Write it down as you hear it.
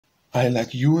I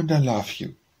like you and I love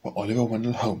you, by Oliver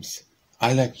Wendell Holmes.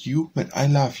 I like you and I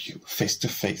love you, face to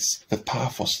face. The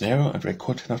path was narrow and we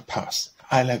could not pass.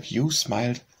 I like you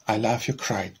smiled, I love you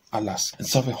cried, alas, and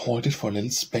so we halted for a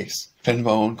little space. Then we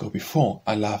won't go before,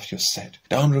 I love you said.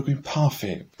 Down the green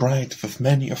pathway, bright with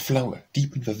many a flower,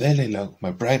 deep in the valley low,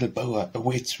 my bridal bower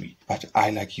awaits me. But I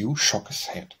like you shook his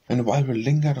head. And while we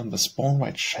lingered on the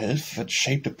spawn-white shelf that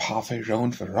shaped the pathway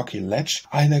round the rocky ledge,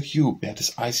 I like you bared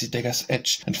his icy dagger's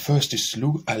edge, and first he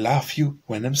slew I love you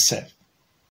when himself.